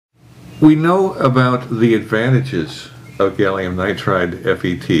We know about the advantages of gallium nitride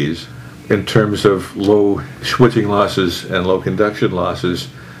FETs in terms of low switching losses and low conduction losses.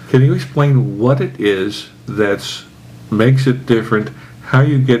 Can you explain what it is that makes it different, how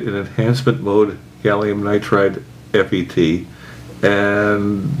you get an enhancement mode gallium nitride FET,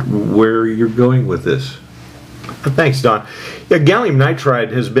 and where you're going with this? Thanks, Don. Yeah, gallium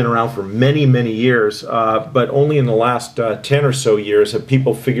nitride has been around for many, many years, but only in the last 10 or so years have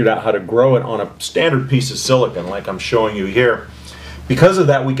people figured out how to grow it on a standard piece of silicon like I'm showing you here. Because of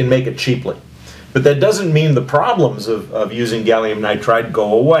that, we can make it cheaply. But that doesn't mean the problems of using gallium nitride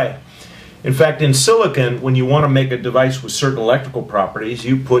go away. In fact, in silicon, when you want to make a device with certain electrical properties,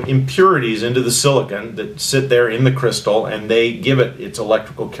 you put impurities into the silicon that sit there in the crystal, and they give it its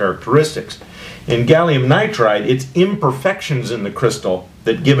electrical characteristics. In gallium nitride, it's imperfections in the crystal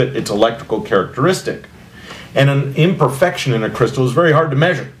that give it its electrical characteristic. And an imperfection in a crystal is very hard to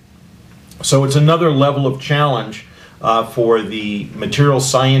measure. So it's another level of challenge for the material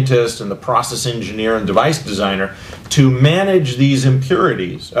scientist and the process engineer and device designer to manage these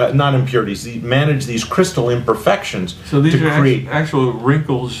impurities, manage these crystal imperfections. So these are actual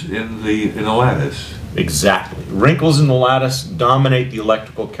wrinkles in the lattice. Exactly. Wrinkles in the lattice dominate the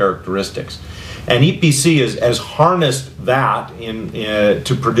electrical characteristics. And EPC has harnessed that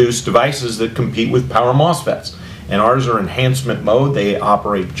to produce devices that compete with power MOSFETs. And ours are enhancement mode. They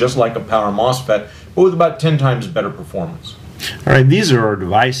operate just like a power MOSFET, but with about 10 times better performance. All right, these are our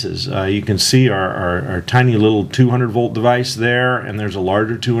devices. You can see our tiny little 200 volt device there, and there's a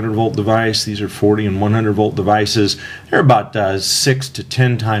larger 200 volt device. These are 40 and 100 volt devices. They're about 6 to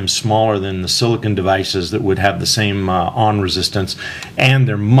 10 times smaller than the silicon devices that would have the same on resistance, and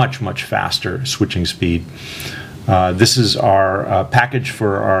they're much, much faster switching speed. This is our package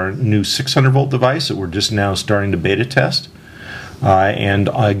for our new 600 volt device that we're just now starting to beta test. And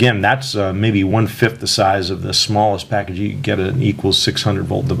again, that's maybe 1/5 the size of the smallest package you can get an equal 600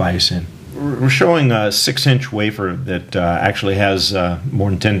 volt device in. We're showing a 6-inch wafer that actually has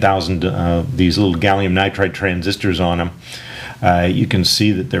more than 10,000 these little gallium nitride transistors on them. You can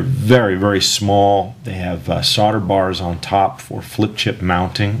see that they're very, very small. They have solder bars on top for flip chip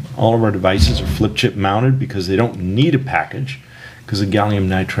mounting. All of our devices are flip chip mounted because they don't need a package, because the gallium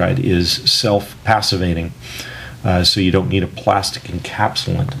nitride is self-passivating. So you don't need a plastic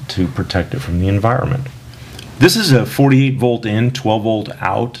encapsulant to protect it from the environment. This is a 48 volt in, 12 volt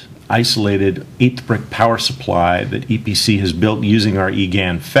out, isolated 8th brick power supply that EPC has built using our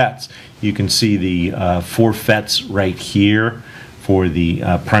eGAN FETs. You can see the 4 FETs right here for the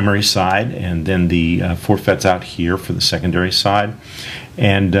primary side, and then the 4 FETs out here for the secondary side.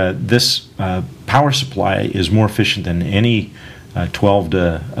 And this power supply is more efficient than any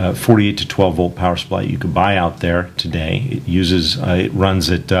 48 to 12 volt power supply you could buy out there today. It runs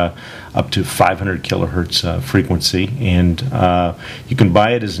at up to 500 kilohertz frequency, and you can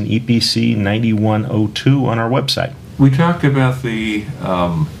buy it as an EPC 9102 on our website. We talked about the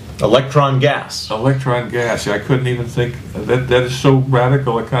electron gas. Electron gas. I couldn't even think that is so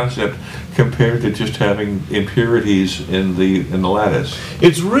radical a concept compared to just having impurities in the lattice.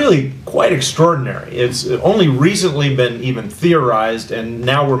 It's really quite extraordinary. It's only recently been even theorized, and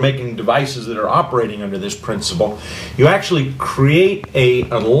now we're making devices that are operating under this principle. You actually create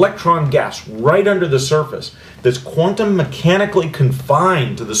an electron gas right under the surface that's quantum mechanically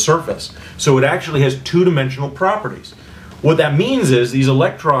confined to the surface, so it actually has two-dimensional properties. What that means is these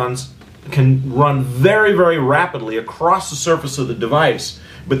electrons can run very, very rapidly across the surface of the device,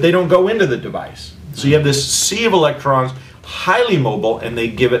 but they don't go into the device. So you have this sea of electrons, highly mobile, and they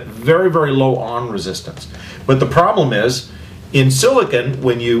give it very, very low on resistance. But the problem is, in silicon,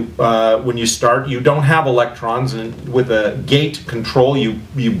 when you start, you don't have electrons, and with a gate control,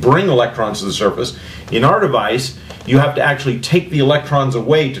 you bring electrons to the surface. In our device, you have to actually take the electrons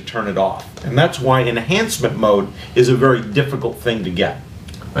away to turn it off. And that's why enhancement mode is a very difficult thing to get.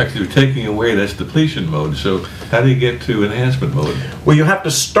 Actually, taking away, that's depletion mode. So how do you get to enhancement mode? Well, you have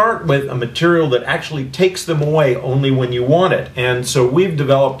to start with a material that actually takes them away only when you want it. And so we've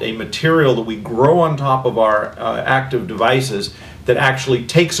developed a material that we grow on top of our active devices that actually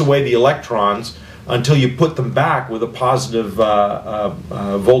takes away the electrons until you put them back with a positive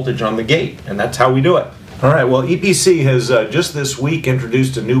voltage on the gate. And that's how we do it. All right, well, EPC has just this week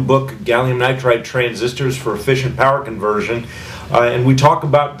introduced a new book, Gallium Nitride Transistors for Efficient Power Conversion. And we talk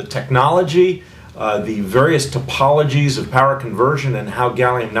about the technology, the various topologies of power conversion, and how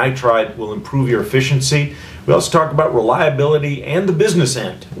gallium nitride will improve your efficiency. We also talk about reliability and the business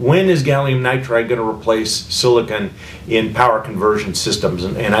end. When is gallium nitride going to replace silicon in power conversion systems?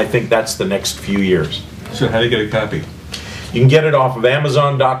 And I think that's the next few years. So how do you get a copy? You can get it off of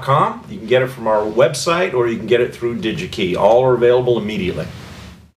Amazon.com, you can get it from our website, or you can get it through DigiKey. All are available immediately.